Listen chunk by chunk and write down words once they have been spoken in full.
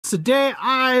Today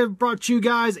I brought you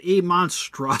guys a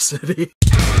monstrosity.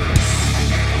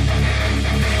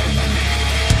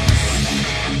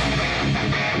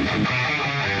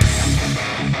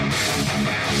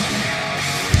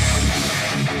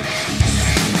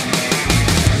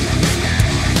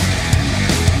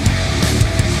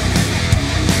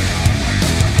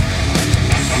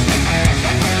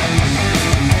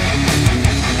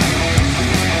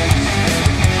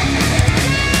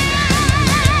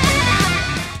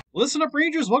 Listen up,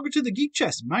 Rangers. Welcome to the Geek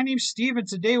Chest. My name's Steve, and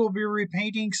today we'll be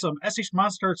repainting some SH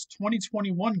MonsterArts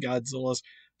 2021 Godzillas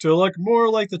to look more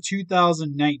like the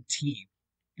 2019.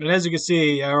 And as you can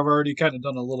see, I've already kind of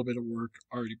done a little bit of work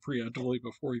already preemptively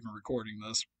before even recording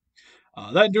this.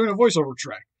 That doing a voiceover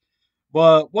track.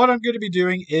 But what I'm going to be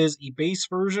doing is a base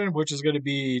version, which is going to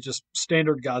be just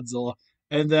standard Godzilla,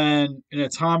 and then an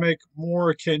atomic more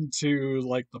akin to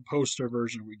like the poster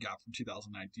version we got from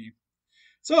 2019.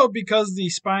 So, because the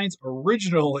spines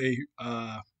originally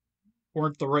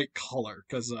weren't the right color,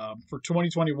 because for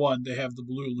 2021 they have the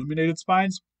blue illuminated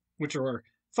spines, which are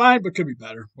fine but could be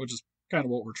better, which is kind of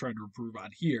what we're trying to improve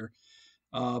on here.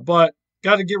 But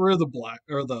got to get rid of the black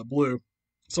or the blue,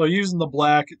 so using the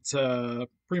black to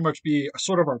pretty much be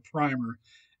sort of our primer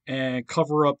and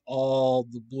cover up all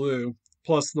the blue.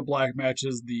 Plus, the black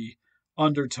matches the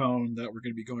undertone that we're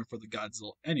going to be going for the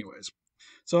Godzilla, anyways.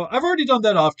 So I've already done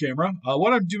that off camera.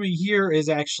 What I'm doing here is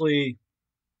actually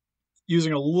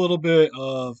using a little bit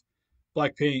of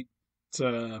black paint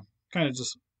to kind of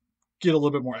just get a little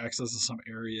bit more access to some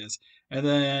areas. And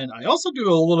then I also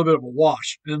do a little bit of a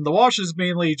wash. And the wash is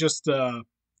mainly just to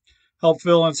help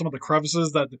fill in some of the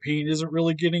crevices that the paint isn't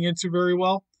really getting into very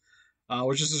well.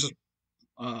 Which is just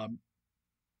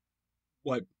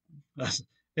wet.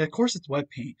 Yeah, of course it's wet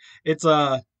paint. It's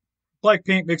black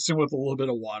paint mixed in with a little bit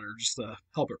of water just to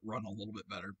help it run a little bit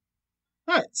better.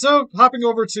 Alright, so hopping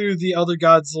over to the other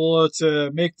Godzilla to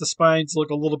make the spines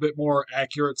look a little bit more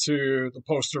accurate to the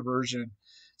poster version.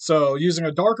 So using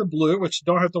a darker blue, which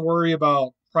you don't have to worry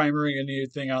about primering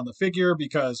anything on the figure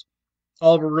because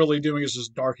all we're really doing is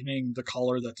just darkening the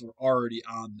color that's already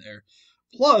on there.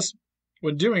 Plus,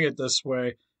 when doing it this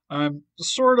way, I'm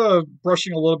sort of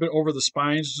brushing a little bit over the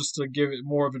spines just to give it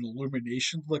more of an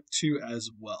illumination look too as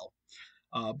well.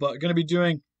 But going to be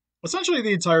doing essentially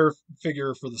the entire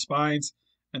figure for the spines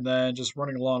and then just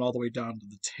running along all the way down to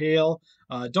the tail.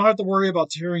 Don't have to worry about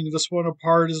tearing this one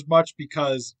apart as much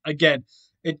because, again,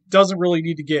 it doesn't really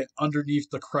need to get underneath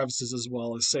the crevices as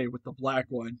well as, say, with the black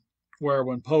one, where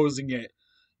when posing it,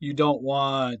 you don't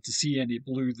want to see any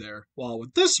blue there. While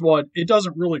with this one, it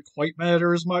doesn't really quite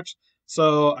matter as much.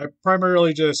 So I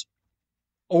primarily just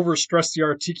overstress the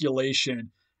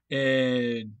articulation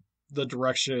in the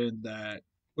direction that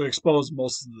would expose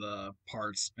most of the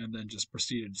parts and then just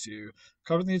proceeded to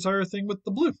cover the entire thing with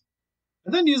the blue.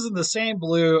 And then using the same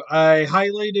blue, I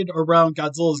highlighted around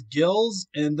Godzilla's gills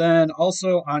and then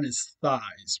also on his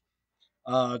thighs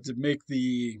to make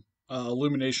the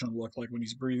illumination look like when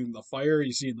he's breathing the fire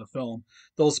you see in the film.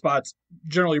 Those spots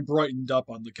generally brightened up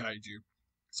on the kaiju.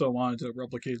 So I wanted to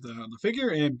replicate that on the figure,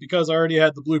 and because I already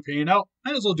had the blue paint out,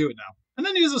 I might as well do it now. And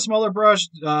then use a smaller brush,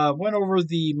 went over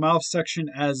the mouth section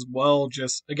as well,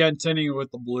 just again tinting it with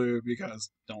the blue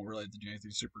because don't really have to do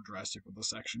anything super drastic with this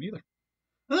section either.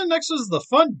 And then next is the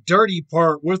fun, dirty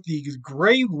part with the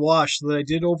gray wash that I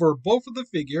did over both of the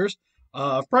figures.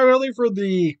 Primarily for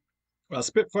the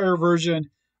Spitfire version,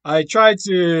 I tried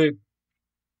to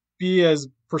be as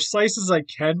precise as I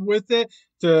can with it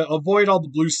to avoid all the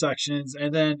blue sections.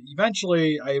 And then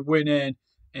eventually I went in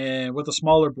and with a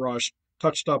smaller brush,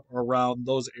 touched up around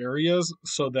those areas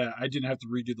so that I didn't have to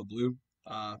redo the blue.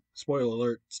 Spoiler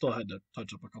alert, still had to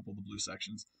touch up a couple of the blue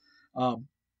sections.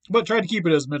 But tried to keep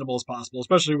it as minimal as possible,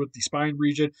 especially with the spine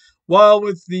region. While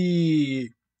with the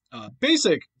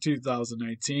basic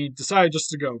 2019, decided just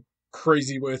to go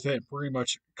crazy with it, pretty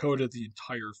much coated the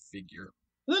entire figure.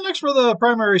 And then next for the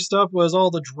primary stuff was all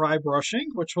the dry brushing,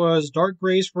 which was dark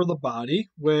grays for the body,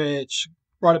 which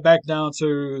brought it back down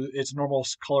to its normal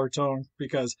color tone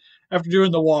because after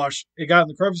doing the wash, it got in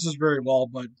the crevices very well,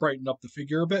 but brightened up the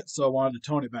figure a bit, so I wanted to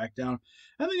tone it back down.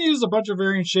 And then used a bunch of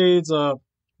varying shades of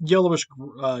yellowish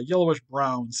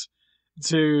browns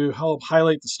to help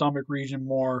highlight the stomach region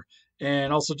more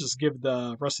and also just give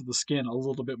the rest of the skin a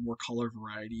little bit more color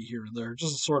variety here and there,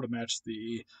 just to sort of match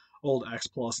the old X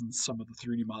Plus and some of the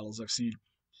 3D models I've seen.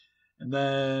 And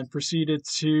then proceeded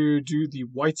to do the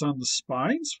whites on the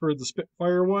spines for the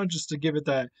Spitfire one, just to give it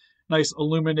that nice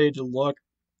illuminated look.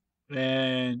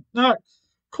 And not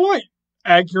quite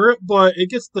accurate, but it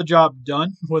gets the job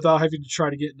done without having to try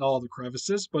to get into all the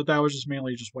crevices. But that was just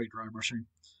mainly just white dry brushing.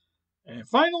 And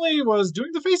finally was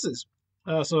doing the faces.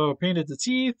 So painted the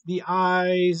teeth, the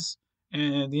eyes,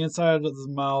 and the inside of the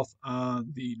mouth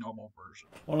on the normal version.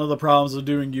 One of the problems of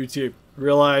doing YouTube,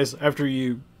 realize after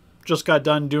you just got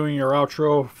done doing your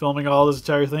outro, filming all this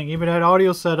entire thing, even had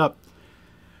audio set up,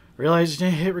 realize you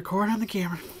didn't hit record on the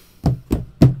camera.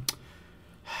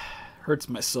 Hurts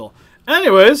my soul.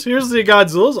 Anyways, here's the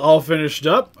Godzillas all finished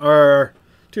up. Our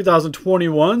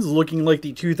 2021s looking like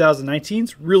the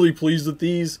 2019s. Really pleased with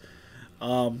these.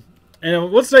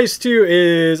 And what's nice too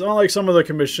is, unlike some of the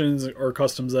commissions or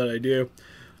customs that I do,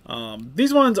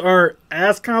 these ones aren't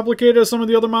as complicated as some of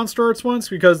the other MonsterArts ones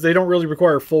because they don't really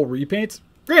require full repaints.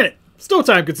 Granted, still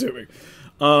time consuming,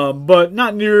 but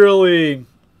not nearly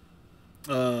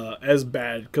as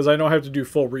bad because I don't have to do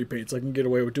full repaints. I can get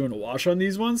away with doing a wash on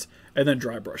these ones and then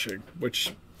dry brushing,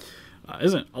 which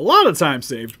isn't a lot of time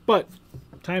saved, but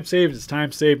time saved is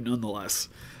time saved nonetheless.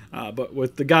 But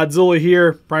with the Godzilla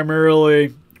here,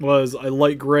 primarily was a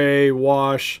light gray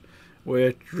wash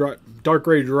with dark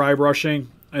gray dry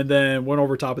brushing, and then went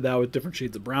over top of that with different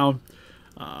shades of brown,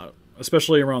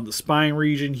 especially around the spine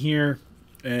region here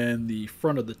and the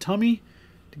front of the tummy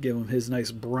to give him his nice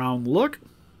brown look.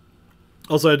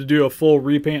 Also had to do a full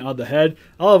repaint on the head.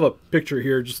 I'll have a picture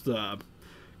here just to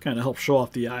kind of help show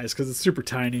off the eyes because it's super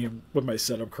tiny with my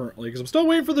setup currently because I'm still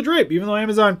waiting for the drape, even though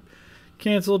Amazon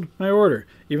canceled my order,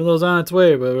 even though it's on its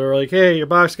way. But we were like, hey, your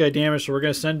box got damaged, so we're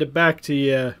going to send it back to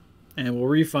you and we'll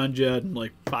refund you in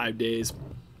like 5 days.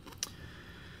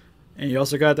 And you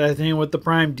also got that thing with the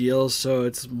Prime deals, so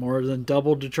it's more than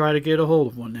double to try to get a hold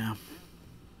of one now.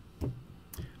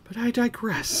 But I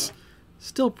digress.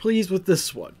 Still pleased with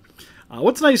this one.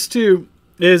 What's nice too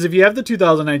is if you have the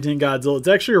 2019 Godzilla, it's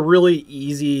actually a really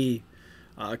easy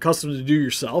custom to do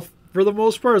yourself for the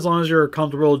most part, as long as you're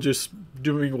comfortable just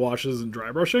doing washes and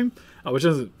dry brushing, which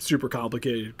isn't super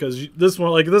complicated because this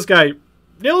one, like this guy,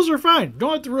 nails are fine.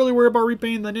 Don't have to really worry about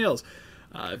repainting the nails.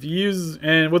 If you use,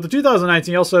 and with the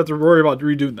 2019, you also have to worry about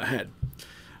redoing the head.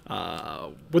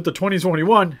 With the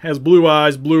 2021, has blue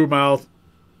eyes, blue mouth,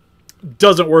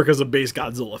 doesn't work as a base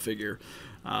Godzilla figure.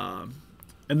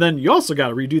 And then you also got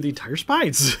to redo the entire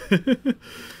spines.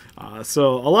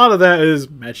 So a lot of that is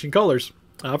matching colors.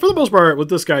 For the most part, with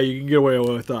this guy, you can get away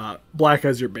with black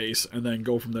as your base and then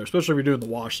go from there, especially if you're doing the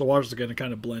wash. The wash is going to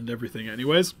kind of blend everything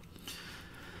anyways.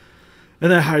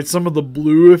 And then hide some of the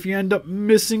blue if you end up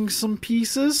missing some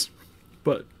pieces.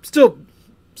 But still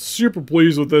super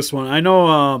pleased with this one. I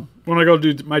know when I go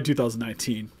to do my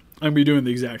 2019, I'm going to be doing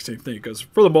the exact same thing because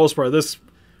for the most part, this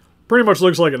pretty much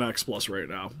looks like an X Plus right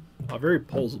now. A very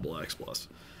posable X Plus.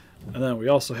 And then we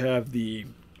also have the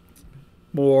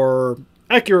more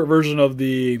accurate version of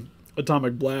the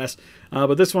Atomic Blast.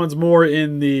 But this one's more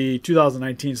in the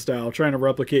 2019 style, trying to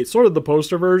replicate sort of the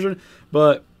poster version,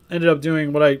 but ended up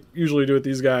doing what I usually do with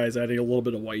these guys, adding a little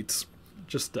bit of whites.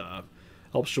 Just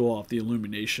helps show off the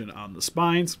illumination on the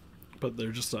spines. But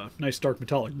they're just a nice dark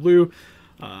metallic blue.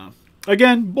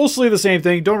 Again, mostly the same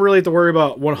thing. Don't really have to worry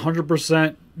about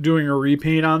 100% doing a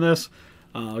repaint on this.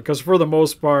 Because for the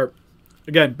most part,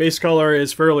 again, base color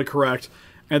is fairly correct.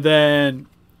 And then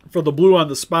for the blue on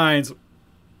the spines,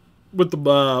 with the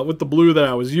blue that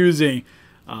I was using,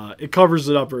 it covers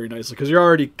it up very nicely because you're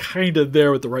already kind of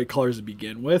there with the right colors to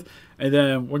begin with. And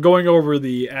then when going over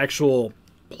the actual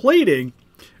plating,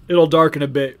 it'll darken a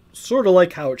bit, sort of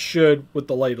like how it should with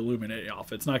the light illuminating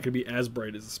off. It's not going to be as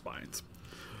bright as the spines.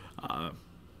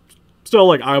 Still,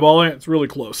 like eyeballing it, it's really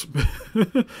close.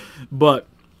 But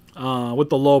with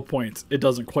the low points, it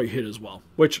doesn't quite hit as well.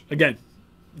 Which, again,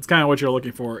 it's kind of what you're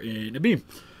looking for in a beam.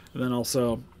 And then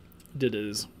also did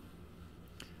his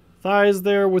thighs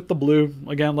there with the blue.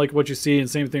 Again, like what you see, and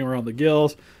same thing around the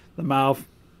gills, the mouth.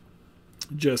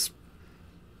 Just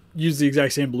use the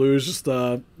exact same blues, just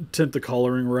tint the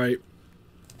coloring right.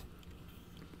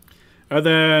 And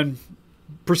then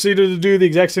proceeded to do the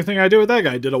exact same thing I did with that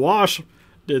guy. Did a wash.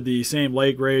 Did the same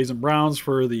light grays and browns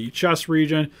for the chest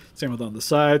region. Same with on the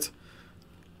sides.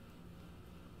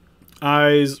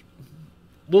 Eyes,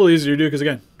 a little easier to do because,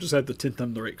 again, just had to tint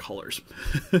them the right colors.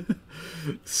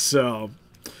 So,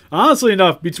 honestly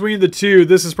enough, between the two,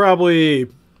 this is probably,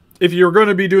 if you're going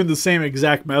to be doing the same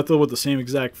exact method with the same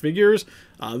exact figures,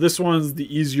 this one's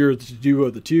the easier to do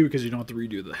of the two because you don't have to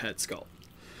redo the head sculpt.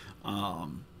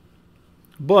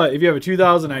 But if you have a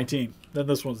 2019, then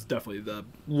this one's definitely the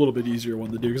little bit easier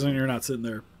one to do because then you're not sitting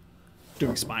there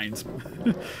doing spines.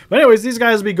 But anyways, these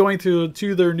guys will be going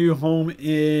to their new home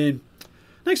in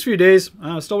next few days.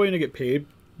 Still waiting to get paid,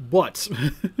 but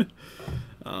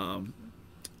I've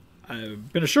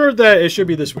been assured that it should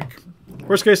be this week.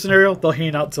 Worst case scenario, they'll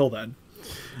hang out till then.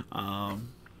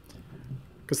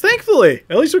 Because Because thankfully,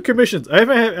 at least with commissions,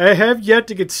 I have yet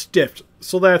to get stiffed.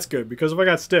 So that's good. Because if I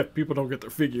got stiffed, people don't get their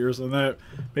figures. And that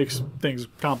makes things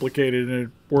complicated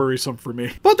and worrisome for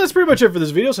me. But that's pretty much it for this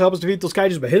video. So help us defeat those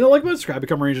kaijus by hitting the like button, subscribe,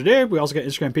 become a ranger today. We also got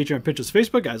Instagram, Patreon, Pinterest,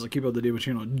 Facebook. Guys, I'll keep up to date with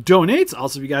channel donates.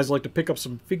 Also, if you guys like to pick up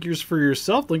some figures for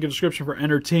yourself, link in the description for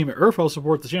Entertainment Earth. Help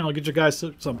support the channel. Get you guys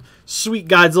some sweet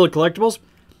Godzilla collectibles.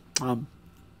 I don't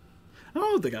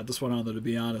know if they got this one on there, to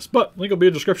be honest. But link will be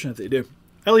in the description if they do.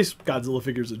 At least Godzilla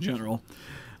figures in general.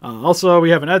 Also, we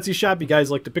have an Etsy shop. You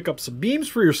guys like to pick up some beams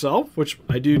for yourself, which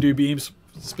I do beams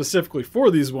specifically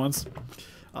for these ones.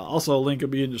 Also, a link will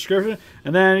be in the description.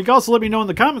 And then you can also let me know in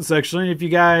the comment section if you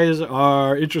guys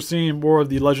are interested in more of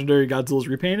the legendary Godzillas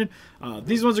repainted.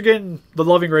 These ones are getting the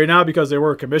loving right now because they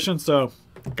were commissioned, so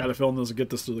got to film those and get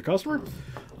this to the customer.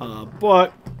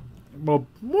 But well,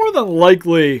 more than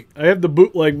likely, I have the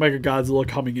bootleg Mega Godzilla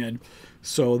coming in.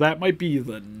 So that might be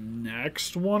the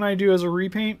next one I do as a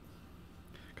repaint.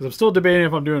 Because I'm still debating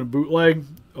if I'm doing a bootleg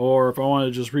or if I want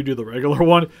to just redo the regular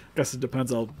one. I guess it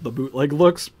depends how the bootleg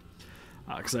looks.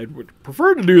 Because I would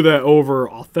prefer to do that over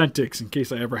authentics in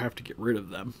case I ever have to get rid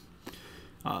of them.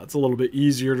 It's a little bit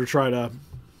easier to try to...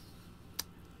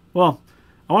 Well,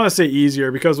 I want to say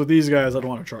easier because with these guys I don't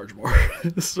want to charge more.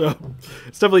 So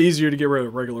it's definitely easier to get rid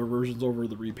of regular versions over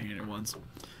the repainted ones.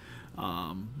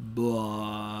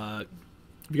 But...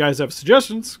 if you guys have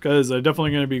suggestions, because I'm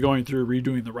definitely going to be going through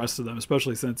redoing the rest of them,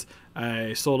 especially since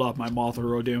I sold off my Mothra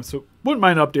Rodam, so wouldn't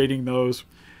mind updating those.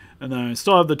 And then I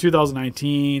still have the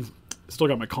 2019, still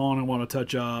got my Colin I want to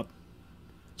touch up,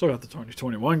 still got the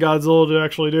 2021 Godzilla to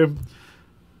actually do.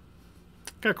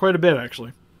 Got quite a bit,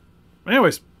 actually. But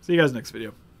anyways, see you guys next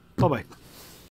video. Bye-bye.